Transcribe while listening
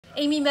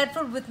Amy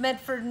Medford with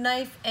Medford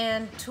Knife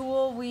and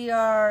Tool. We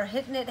are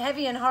hitting it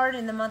heavy and hard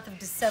in the month of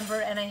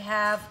December, and I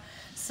have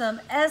some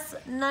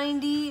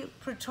S90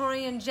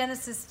 Praetorian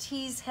Genesis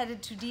tees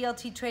headed to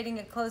DLTTrading.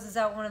 It closes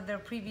out one of their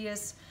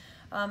previous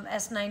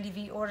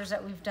S90V orders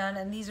that we've done,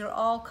 and these are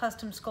all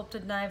custom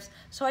sculpted knives.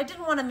 So I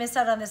didn't want to miss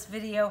out on this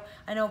video.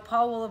 I know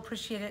Paul will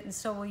appreciate it, and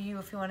so will you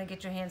if you want to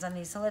get your hands on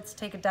these. So let's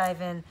take a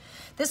dive in.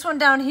 This one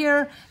down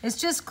here is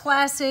just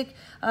classic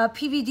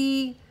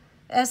PVD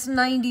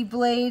S90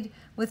 blade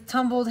with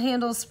tumbled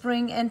handle,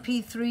 spring,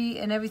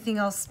 NP3, and everything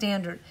else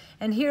standard.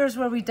 And here's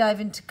where we dive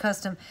into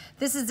custom.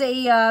 This is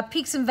a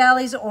Peaks and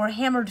Valleys or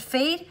hammered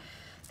fade.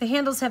 The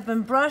handles have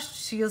been brushed,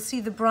 so you'll see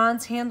the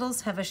bronze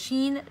handles have a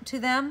sheen to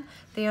them.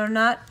 They are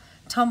not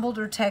tumbled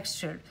or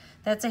textured.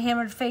 That's a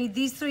hammered fade.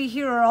 These three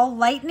here are all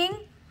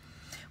lightning.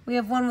 We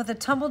have one with a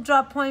tumbled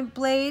drop point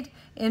blade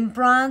in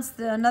bronze,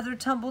 another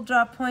tumbled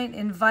drop point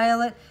in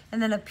violet,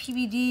 and then a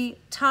PVD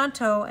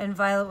Tonto and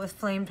violet with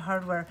flamed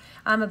hardware.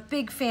 I'm a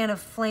big fan of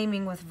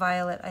flaming with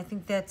violet. I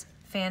think that's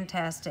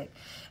fantastic.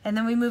 And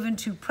then we move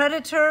into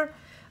Predator.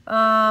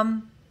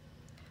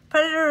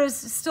 Predator is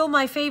still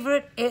my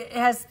favorite. It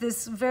has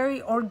this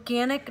very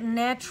organic,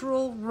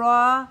 natural,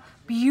 raw,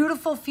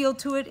 beautiful feel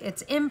to it.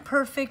 It's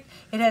imperfect.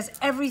 It has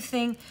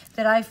everything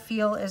that I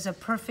feel is a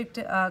perfect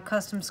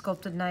custom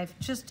sculpted knife.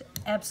 Just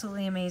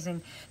absolutely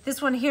amazing. This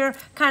one here,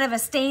 kind of a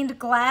stained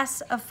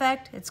glass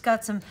effect. It's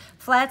got some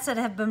flats that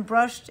have been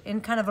brushed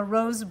in kind of a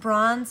rose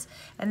bronze,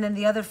 and then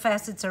the other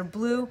facets are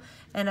blue,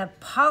 and a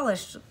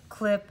polished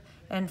clip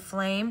and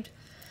flamed.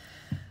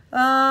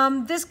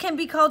 This can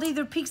be called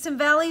either Peaks and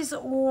Valleys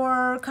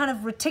or kind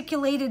of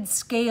reticulated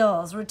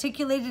scales.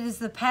 Reticulated is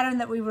the pattern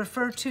that we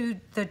refer to,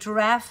 the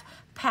giraffe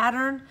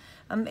pattern.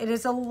 It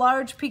is a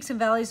large Peaks and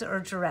Valleys or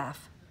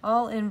giraffe,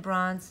 all in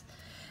bronze.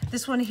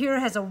 This one here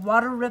has a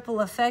water ripple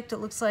effect. It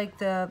looks like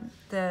the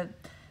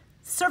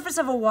surface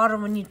of a water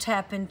when you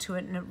tap into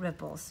it and it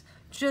ripples.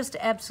 Just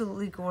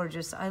absolutely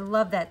gorgeous. I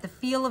love that. The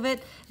feel of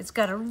it, it's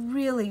got a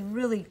really,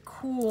 really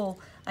cool,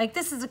 like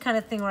this is the kind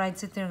of thing where I'd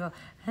sit there and go,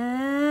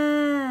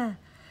 ah,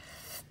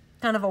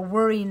 kind of a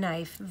worry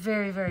knife.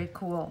 Very, very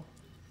cool.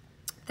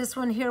 This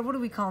one here, what are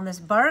we calling this?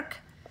 Bark?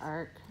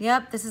 Bark.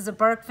 Yep, this is a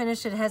bark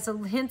finish. It has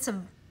hints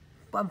of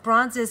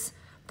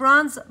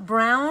bronze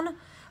brown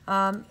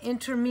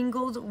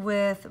intermingled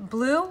with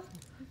blue.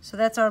 So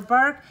that's our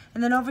bark.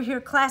 And then over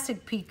here,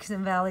 classic Peaks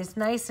and Valleys.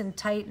 Nice and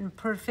tight and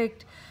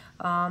perfect.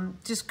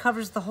 Just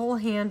covers the whole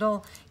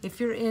handle.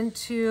 If you're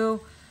into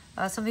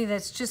something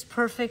that's just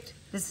perfect,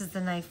 this is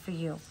the knife for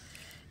you.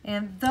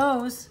 And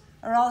those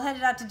are all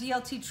headed out to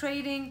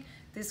DLTTrading.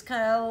 This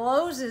kind of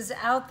closes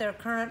out their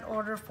current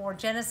order for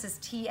Genesis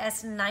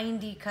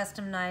TS90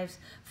 custom knives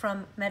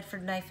from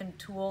Medford Knife and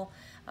Tool.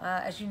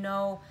 As you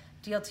know,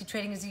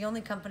 DLTTrading is the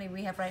only company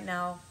we have right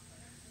now,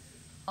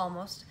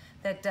 almost,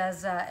 that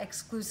does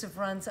exclusive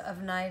runs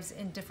of knives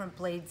in different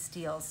blade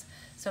steels.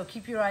 So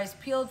keep your eyes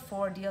peeled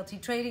for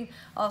DLTTrading.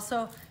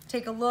 Also,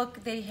 take a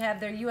look. They have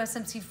their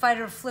USMC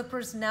Fighter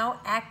flippers now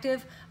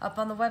active up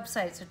on the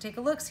website. So take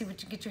a look, see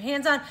what you get your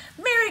hands on.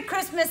 Merry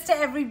Christmas to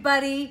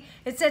everybody.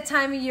 It's that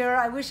time of year.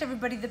 I wish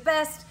everybody the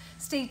best.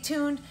 Stay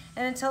tuned.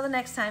 And until the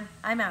next time,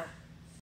 I'm out.